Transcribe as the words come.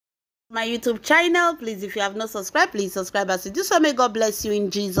My YouTube channel. Please, if you have not subscribed, please subscribe. As you do so, may God bless you in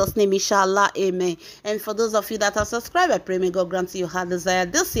Jesus' name, inshallah, amen. And for those of you that have subscribed, I pray may God grant you your desire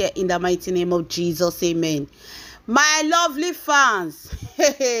this year in the mighty name of Jesus, amen. My lovely fans,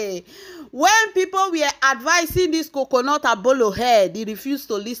 when people were advising this coconut abolo head, he refused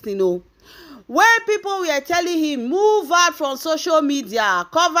to listen. When people were telling him, move out from social media,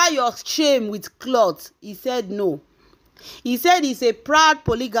 cover your shame with cloth, he said no. He said he's a proud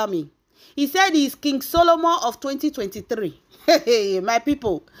polygamy. He said he's King Solomon of 2023. My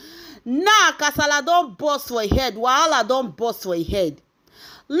people. Now, Kasala don't burst for a head. Wahala don't burst for a head.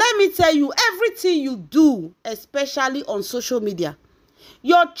 Let me tell you, everything you do, especially on social media,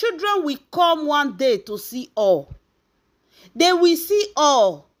 your children will come one day to see all. They will see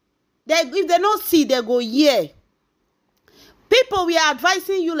all. If they don't see, they go hear. People, we are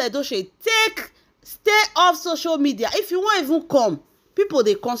advising Yul Edochie, stay off social media. If you won't even come, people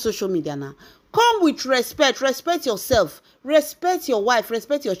they come social media now. Come with respect. Respect yourself. Respect your wife.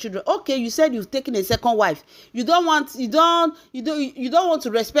 Respect your children. Okay, you said you've taken a second wife. You don't want to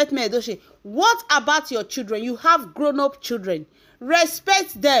respect me, Edochie. What about your children? You have grown-up children.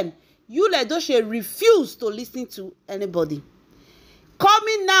 Respect them. Yul Edochie refuse to listen to anybody.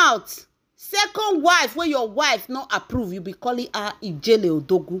 Coming out, second wife, where your wife not approve, you be calling her Ijele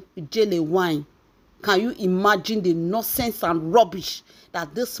Odogu, Ijele wine. Can you imagine the nonsense and rubbish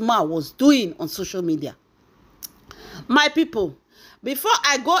that this man was doing on social media? My people, before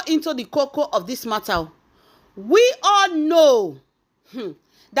I go into the cocoa of this matter, we all know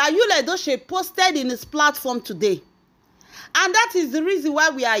that Yul Edochie posted in his platform today. And that is the reason why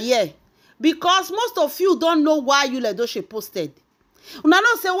we are here. Because most of you don't know why Yul Edochie posted. Una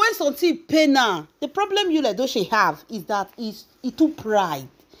know say when something pain now, the problem Yul Edochie have is that he too pride.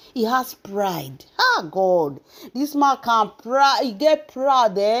 He has pride. Ah, God. This man can pride. He get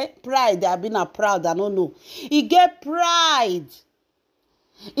proud, Pride. They have been a proud. I don't know. He get pride.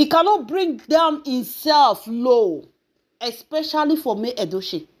 He cannot bring down himself low. Especially for me,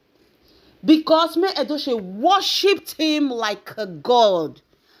 Edochie. Because me, Edochie worshipped him like a god.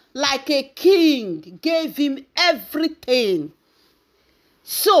 Like a king. Gave him everything.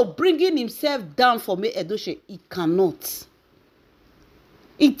 So, bringing himself down for me, Edochie, he cannot.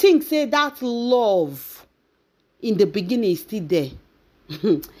 He thinks say that love in the beginning is still there.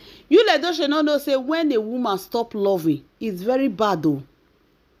 Yul Edochie no know say when a woman stop loving, it's very bad though.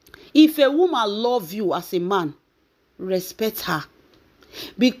 If a woman love you as a man, respect her.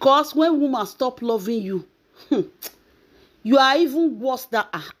 Because when woman stop loving you, you are even worse than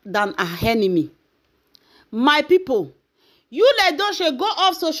a enemy. My people, Yul Edochie go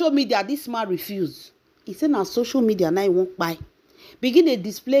off social media. This man refuse. He said na social media now he won't buy. Begin to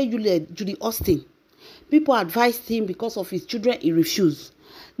display Judy Austin. People advised him because of his children. He refused.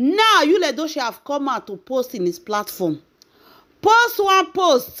 Now, Yul Edochie have come out to post in his platform. Post one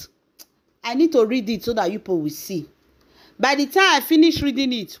post. I need to read it so that you people will see. By the time I finish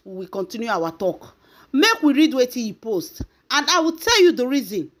reading it, we will continue our talk. Make we read what he post. And I will tell you the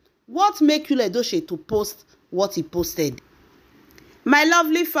reason. What make Yul Edochie to post what he posted. My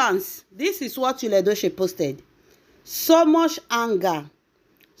lovely fans, this is what Yul Edochie posted. So much anger,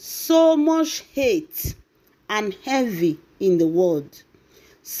 so much hate and envy in the world.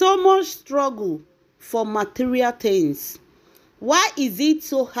 So much struggle for material things. Why is it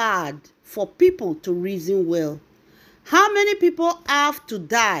so hard for people to reason well? How many people have to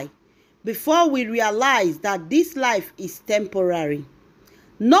die before we realize that this life is temporary?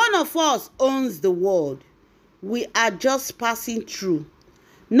 None of us owns the world. We are just passing through.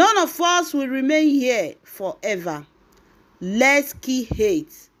 None of us will remain here forever. Let's kill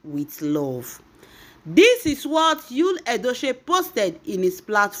hate with love. This is what Yul Edochie posted in his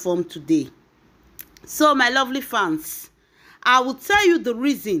platform today. So, my lovely fans, I will tell you the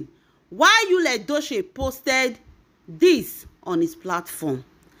reason why Yul Edochie posted this on his platform.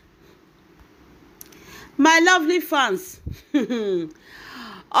 My lovely fans,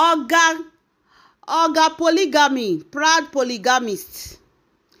 Oga polygamy, proud polygamist,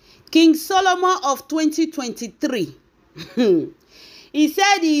 King Solomon of 2023. He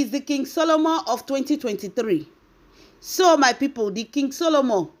said he is the King Solomon of 2023. So, my people, the King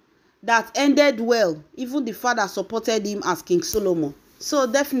Solomon that ended well, even the father supported him as King Solomon. So,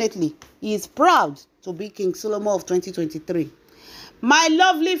 definitely, he is proud to be King Solomon of 2023. My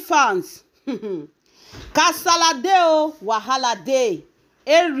lovely fans, Kasaladeo Wahala Day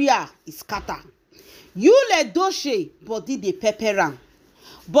area is scattered. Yul Edochie body dey pepper am.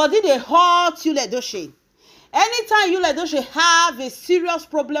 Body dey hurt Yul Edochie. Anytime Yul Edochie have a serious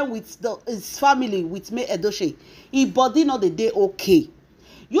problem with his family, with me Edochie, his body not the day okay.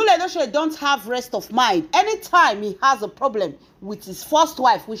 Yul Edochie don't have rest of mind anytime he has a problem with his first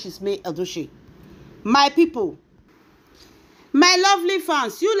wife, which is May Edochie. My people, my lovely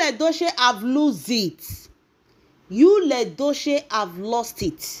fans, Yul Edochie have lost it. Yul Edochie have lost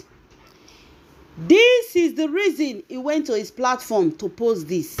it. This is the reason he went to his platform to post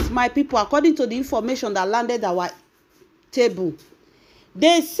this. My people, according to the information that landed our table,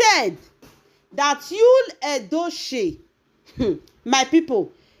 they said that Yul Edochie, my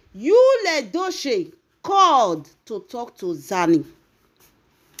people, Yul Edochie called to talk to Zane.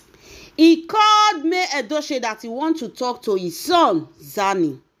 He called May Edochie that he wants to talk to his son,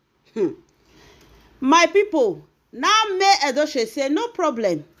 Zane. My people, now May Edochie say, no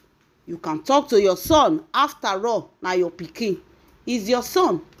problem. You can talk to your son. After all, now your pikin is your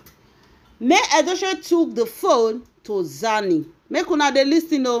son. May Edochie took the phone to Zane. Make una dey lis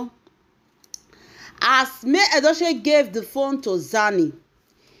ten o. As May Edochie gave the phone to Zane,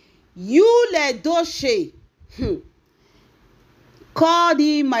 Yul Edochie called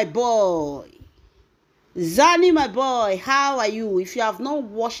him my boy. Zane, my boy, how are you? If you have not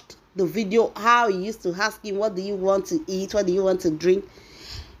watched the video, how he used to ask him, what do you want to eat? What do you want to drink?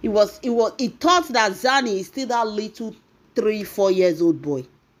 He thought that Zane is still that little 3-4 years old boy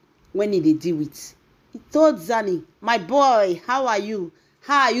when he did deal with. He told Zane, my boy, how are you?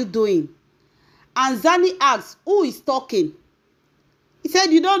 How are you doing? And Zane asked, who is talking? He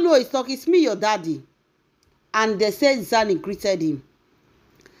said, you don't know he's talking. It's me, your daddy. And they said Zane greeted him.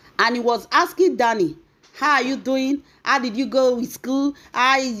 And he was asking Danny, how are you doing? How did you go with school?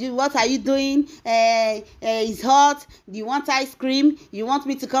 What are you doing? It's hot. Do you want ice cream? You want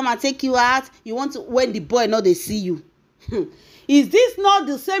me to come and take you out? You want to, when the boy know they see you. Is this not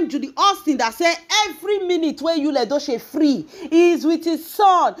the same Judy Austin that said every minute when Yul Edochie free, he is with his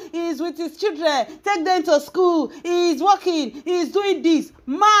son, he is with his children, take them to school, he is working, he is doing this.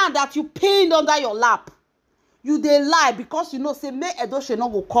 Man that you pinned under your lap. You dey lie because you know say May Edochie no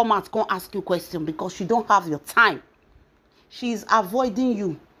go come out come ask you question because she don't have your time. She is avoiding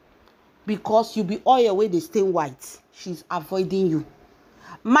you because you be oil wey dey stain white. She's avoiding you.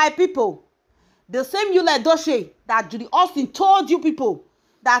 My people, the same Yul Edochie that Judy Austin told you people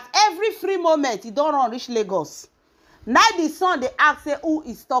that every free moment he don't run reach Lagos. Now the son they ask say who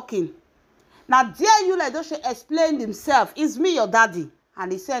is talking. Now there Yul Edochie explained himself. It's me, your daddy.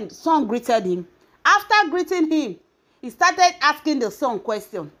 And he said, son greeted him. After greeting him, he started asking the son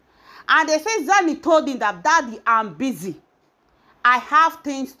question. And they say Zane told him that, daddy, I'm busy. I have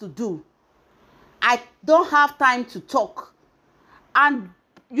things to do. I don't have time to talk. And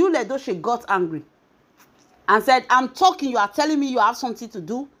Yul Edochie got angry and said, I'm talking, you are telling me you have something to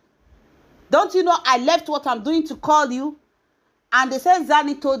do? Don't you know I left what I'm doing to call you? And they said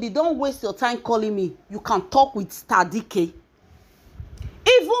Zane told you, don't waste your time calling me. You can talk with Star DK.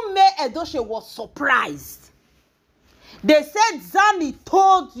 Even May Edochie was surprised. They said Zane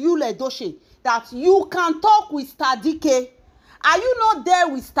told Yul Edochie that you can talk with Star DK. Are you not there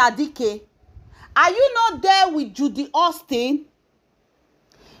with Star DK? Are you not there with Judy Austin?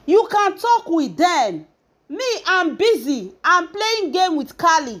 You can talk with them. Me, I'm busy. I'm playing game with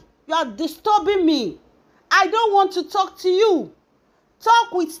Carly. You are disturbing me. I don't want to talk to you.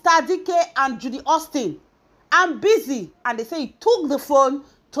 Talk with Star DK and Judy Austin. I'm busy. And they say he took the phone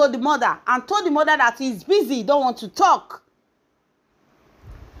to the mother and told the mother that he's busy, don't want to talk.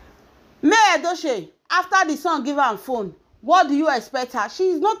 May Edochie, after the son give her a phone, what do you expect her?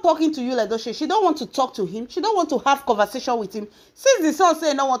 She's not talking to Yul Edochie. She don't want to talk to him. She don't want to have conversation with him. Since the son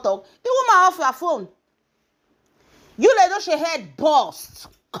say no want to talk, the woman off her phone. Yul Edochie head burst.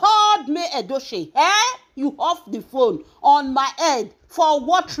 Called May Edochie. You off the phone on my head. For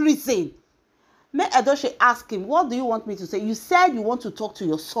what reason? May Edochie asked him, what do you want me to say? You said you want to talk to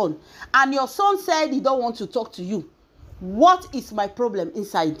your son. And your son said he don't want to talk to you. What is my problem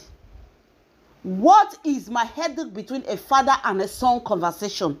inside? What is my headache between a father and a son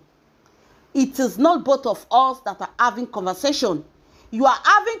conversation? It is not both of us that are having conversation. You are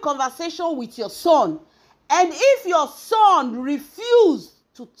having conversation with your son. And if your son refuses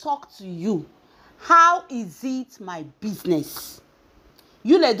to talk to you, how is it my business?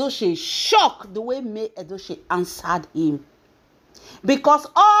 Yul Edochie shocked the way May Edochie answered him. Because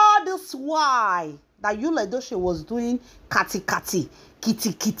all this while that Yul Edochie was doing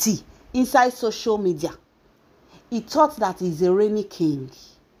kitty inside social media, he thought that he's a reigning king.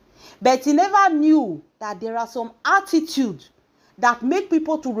 But he never knew that there are some attitudes that make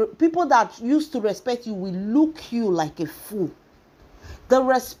people that used to respect you will look you like a fool. The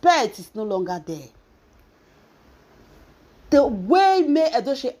respect is no longer there. The way May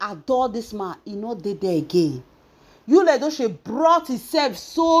Edochie adore this man, he not did there again. Yul Edochie brought himself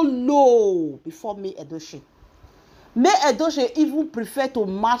so low before May Edochie. May Edochie even preferred to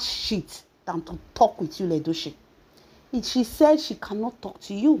match shit than to talk with Yul Edochie. She said she cannot talk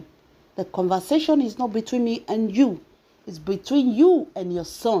to you. The conversation is not between me and you. It's between you and your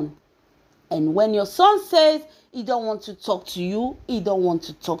son. And when your son says he don't want to talk to you, he don't want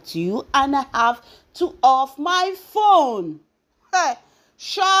to talk to you, and I have to off my phone. Hey,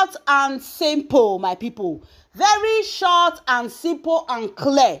 short and simple, my people. Very short and simple and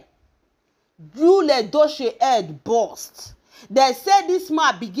clear. Yul Edochie head burst. They say this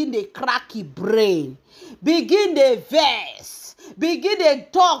man begin the cracky brain, begin the verse, begin the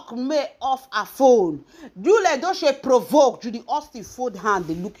talk me off a phone. Yul Edochie provoked Judy Austin fold hand.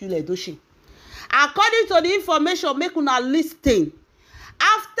 They look Yul Edochie. According to the information, make una listen.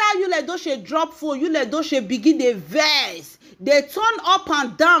 After Yul Edochie drop phone, Yul Edochie begin the verse. They turn up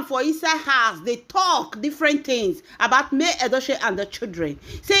and down for inside house. They talk different things about May Edochie and the children.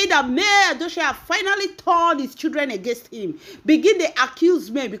 Saying that May Edochie have finally turned his children against him. Begin to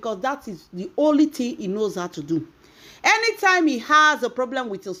accuse May because that is the only thing he knows how to do. Anytime he has a problem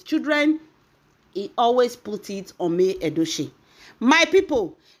with his children, he always puts it on May Edochie. My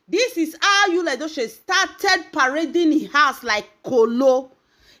people, this is how Yul Edochie started parading his house like Kolo.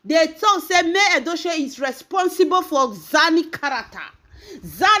 They talk say May Edochie is responsible for Zane character.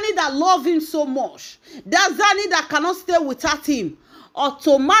 Zane that love him so much. That Zane that cannot stay without him.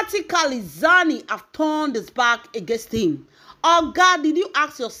 Automatically, Zane have turned his back against him. Oh God, did you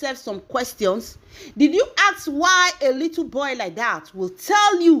ask yourself some questions? Did you ask why a little boy like that will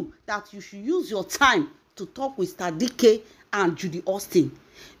tell you that you should use your time to talk with Sadike and Judy Austin?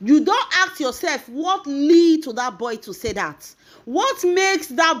 You don't ask yourself what lead to that boy to say that. What makes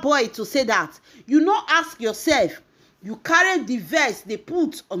that boy to say that? You don't ask yourself. You carry the verse they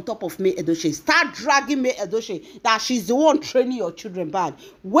put on top of May Edochie. Start dragging May Edochie that she's the one training your children bad.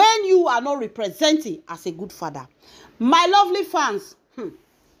 When you are not representing as a good father. My lovely fans,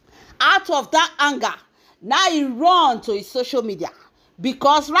 out of that anger, now he run to his social media.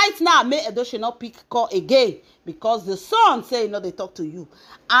 Because right now, May Edochie not pick call again. Because the son say, they talk to you.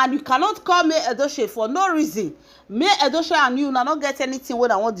 And you cannot call May Edochie for no reason. May Edochie and you not get anything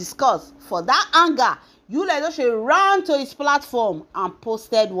when I want to discuss. For that anger, Yul Edochie ran to his platform and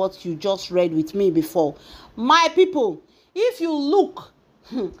posted what you just read with me before. My people, if you look,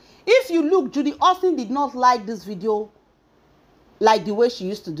 Judy Austin did not like this video like the way she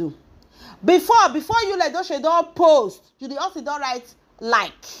used to do. Before Yul Edochie don't post, Judy Austin don't write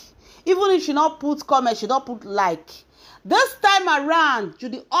like. Even if she not put comment, she don't put like. This time around,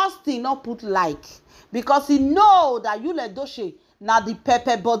 Judy Austin not put like. Because he know that Yul Edochie na the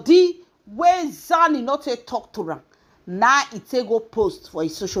pepper body where Zane not a talk to her. Now it take go post for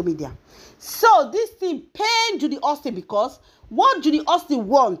his social media. So this thing pain Judy Austin because what Judy Austin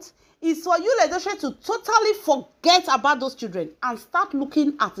wants is for Yul Edochie to totally forget about those children and start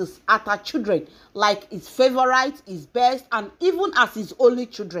looking at her children like his favorite, his best, and even as his only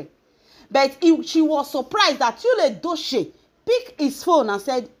children. But she was surprised that Yul Edochie picked his phone and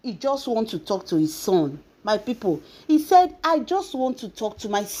said he just wants to talk to his son. My people, he said, I just want to talk to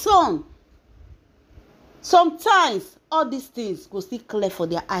my son. Sometimes all these things go still clear for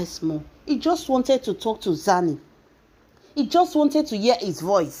their eyes more. He just wanted to talk to Zane. He just wanted to hear his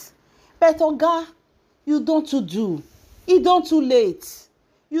voice. But Oga, you don't to do. It don't too late.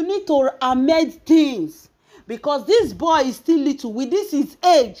 You need to amend things. Because this boy is still little. With this his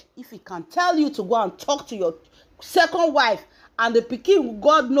age, if he can tell you to go and talk to your second wife and the pikin,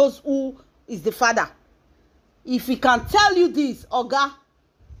 God knows who is the father. If he can tell you this, Oga,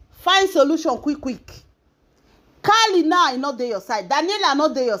 find solution quick. Carly now, he not there your side. Daniela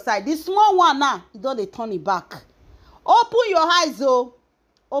not there your side. This small one now, he don't they turn it back. Open your eyes, oh.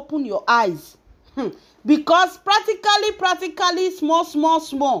 Open your eyes. Because practically,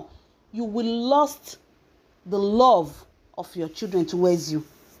 small, you will lost the love of your children towards you.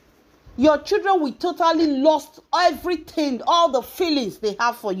 Your children will totally lost everything, all the feelings they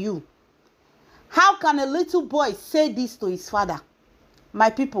have for you. How can a little boy say this to his father? My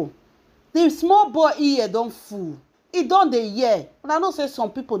people, the small boy here don't fool. He don't dey hear. And I know say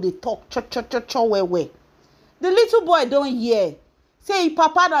some people they talk well. The little boy don't hear. Say he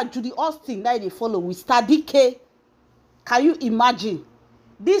papa and Judy Austin that they follow with Sadike. Can you imagine?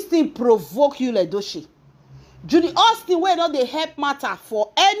 This thing provoke Yul Edochie. Judy Austin where not they help matter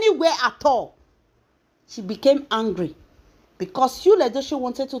for anywhere at all. She became angry because Yul Edochie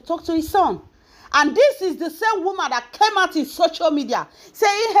wanted to talk to his son. And this is the same woman that came out in social media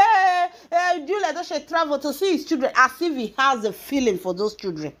saying, hey, Yul Edochie traveled to see his children as if he has a feeling for those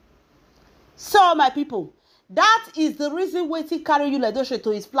children. So, my people, That is the reason wetin carry Yul Edochie to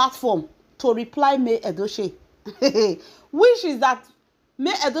his platform to reply May Edochie. Which is that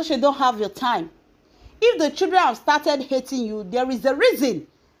May Edochie don't have your time. If the children have started hating you, there is a reason.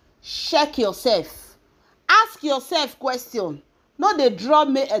 Check yourself. Ask yourself question. No, they draw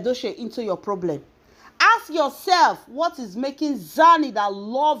May Edochie into your problem. Ask yourself what is making Zane that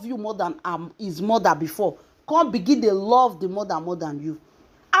love you more than his mother before. Come begin to love the mother more than you.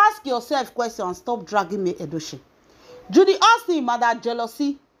 Ask yourself question and stop dragging May Edochie. Judy Austin, mother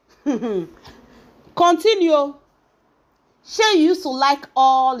jealousy. Continue. She used to like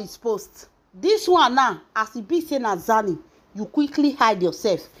all his posts. This one now, as he be saying as Zane, you quickly hide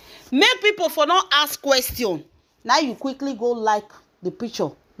yourself. Make people for not ask question. Now you quickly go like the picture.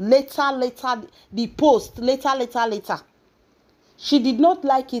 Later, the post. Later. She did not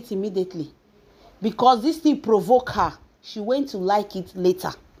like it immediately. Because this thing provoked her. She went to like it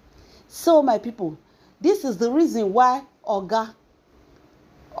later. So, my people, this is the reason why Oga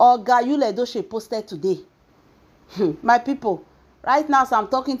Yul Edochie posted today. My people, right now, as I'm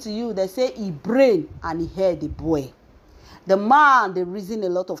talking to you, they say he brain and he heard the boy. The man, they reason a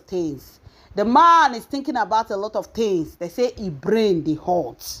lot of things. The man is thinking about a lot of things. They say he brain the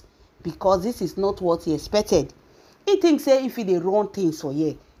heart because this is not what he expected. He thinks say if he run things for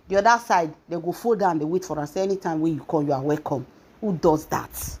you, the other side, they go fall down, they wait for us. Anytime when you call, you are welcome. Who does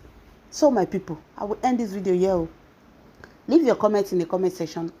that? So, my people, I will end this video here. Leave your comments in the comment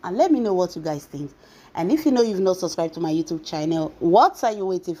section and let me know what you guys think. And if you know you've not subscribed to my YouTube channel, what are you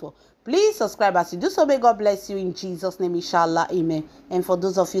waiting for? Please subscribe. As you do so, may God bless you in Jesus' name, inshallah, amen. And for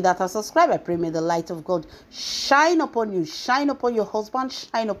those of you that are subscribed, I pray may the light of God shine upon you, shine upon your husband,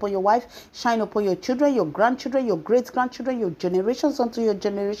 shine upon your wife, shine upon your children, your grandchildren, your great-grandchildren, your generations unto your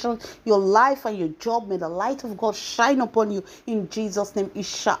generations, your life and your job. May the light of God shine upon you in Jesus' name,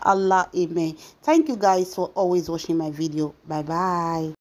 inshallah, amen. Thank you guys for always watching my video. Bye-bye.